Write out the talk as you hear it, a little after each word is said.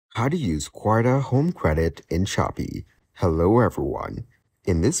How to use Qwarta Home Credit in Shopee. Hello everyone.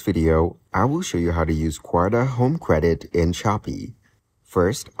 In this video, I will show you how to use Qwarta Home Credit in Shopee.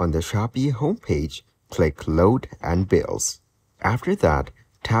 First, on the Shopee homepage, click Load and Bills. After that,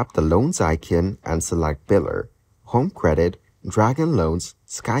 tap the Loans icon and select Biller, Home Credit, Dragon Loans,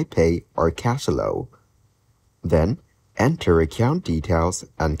 SkyPay, or Cashflow. Then, enter account details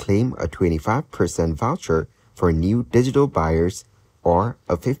and claim a 25% voucher for new digital buyers or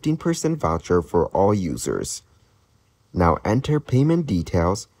a 15% voucher for all users. Now enter payment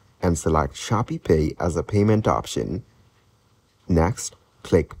details and select ShopeePay as a payment option. Next,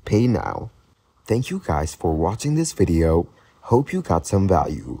 click Pay Now. Thank you guys for watching this video. Hope you got some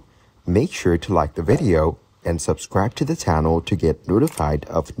value. Make sure to like the video and subscribe to the channel to get notified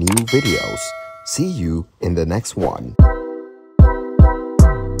of new videos. See you in the next one.